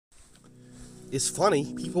It's funny,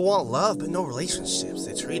 people want love but no relationships.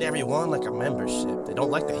 They treat everyone like a membership. They don't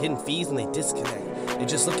like the hidden fees and they disconnect. They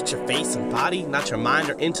just look at your face and body, not your mind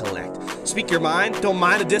or intellect. Speak your mind, don't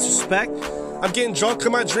mind the disrespect. I'm getting drunk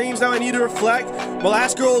in my dreams, now I need to reflect. My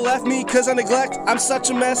last girl left me cause I neglect. I'm such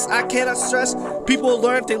a mess, I cannot stress. People will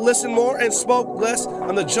learn if they listen more and smoke less.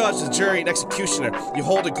 I'm the judge, the jury, and executioner. You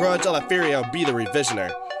hold a grudge, all I fear I'll be the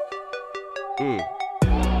revisioner.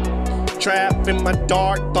 Trapped in my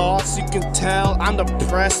dark thoughts, you can tell I'm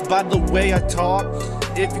depressed by the way I talk.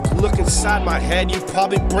 If you could look inside my head, you'd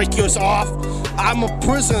probably break yours off. I'm a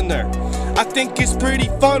prisoner. I think it's pretty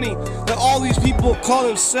funny that all these people call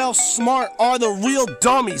themselves smart are the real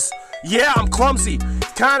dummies. Yeah, I'm clumsy,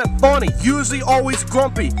 kinda funny, usually always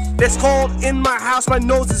grumpy. It's cold in my house, my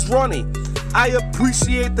nose is runny. I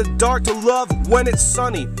appreciate the dark to love when it's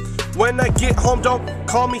sunny. When I get home, don't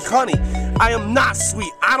call me honey. I am not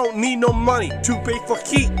sweet, I don't need no money to pay for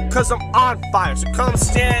heat, cause I'm on fire. So come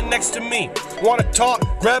stand next to me. Wanna talk?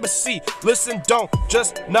 Grab a seat. Listen, don't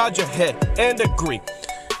just nod your head and agree.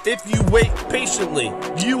 If you wait patiently,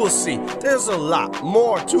 you will see there's a lot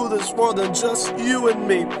more to this world than just you and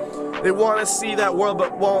me. They wanna see that world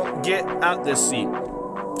but won't get out their seat.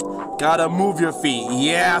 Gotta move your feet,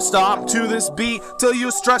 yeah, stop to this beat till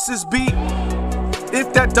your stress is beat.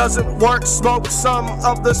 If that doesn't work, smoke some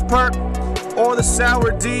of this perk or the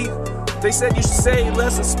sour D. They said you should say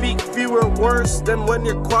less and speak fewer words than when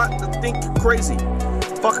you're quiet to think you're crazy.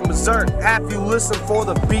 Fucking berserk, half you listen for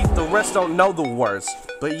the beat, the rest don't know the words.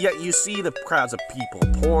 But yet you see the crowds of people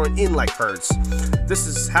pouring in like herds. This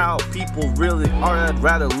is how people really are, I'd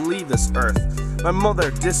rather leave this earth. My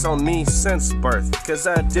mother disowned me since birth, cause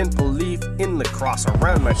I didn't believe in the cross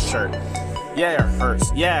around my shirt. Yeah, it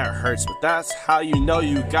hurts, but that's how you know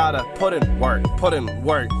you gotta put in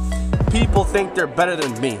work. People think they're better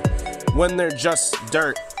than me when they're just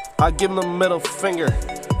dirt. I give them the middle finger,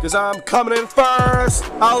 cause I'm coming in first.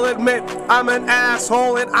 I'll admit I'm an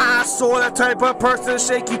asshole and I saw that type of person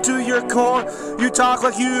shake you to your core. You talk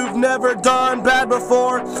like you've never done bad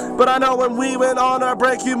before, but I know when we went on our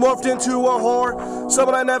break you morphed into a whore.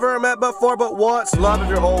 Someone I never met before, but what's love if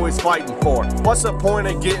you're always fighting for? What's the point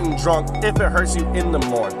of getting drunk if it hurts you in the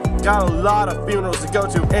morning? Got a lot of funerals to go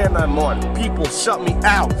to and I mourn. People shut me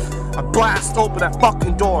out. I blast open that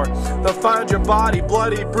fucking door. They'll find your body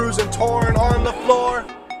bloody, bruised and torn on the floor.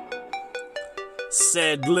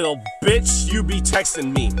 Said little bitch, you be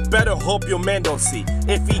texting me. Better hope your man don't see.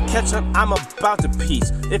 If he catch up, I'm about to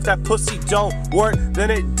piece. If that pussy don't work,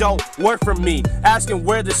 then it don't work for me. Asking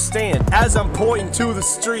where to stand as I'm pointing to the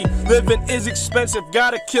street. Living is expensive,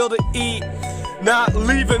 gotta kill to eat. Not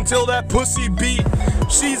leaving till that pussy beat.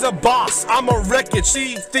 She's a boss, I'm a wreckage.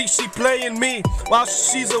 She thinks she playing me while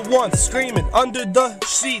she's the one screaming under the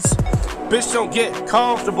sheets. Bitch, don't get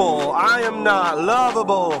comfortable, I am not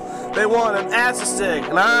lovable. They want an ass stick,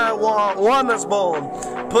 and I want one that's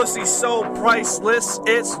bold. Pussy so priceless,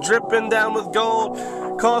 it's dripping down with gold.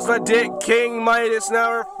 Calls my dick King Midas, now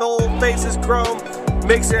her full face is chrome.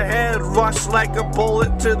 Makes your head rush like a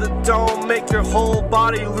bullet to the dome. Make your whole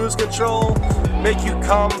body lose control. Make you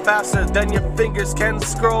come faster than your fingers can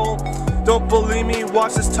scroll. Don't believe me,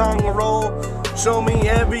 watch this tongue roll. Show me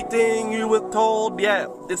everything you withhold. Yeah,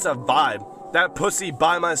 it's a vibe. That pussy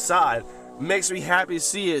by my side makes me happy to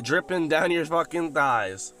see it dripping down your fucking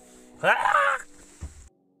thighs. Ah!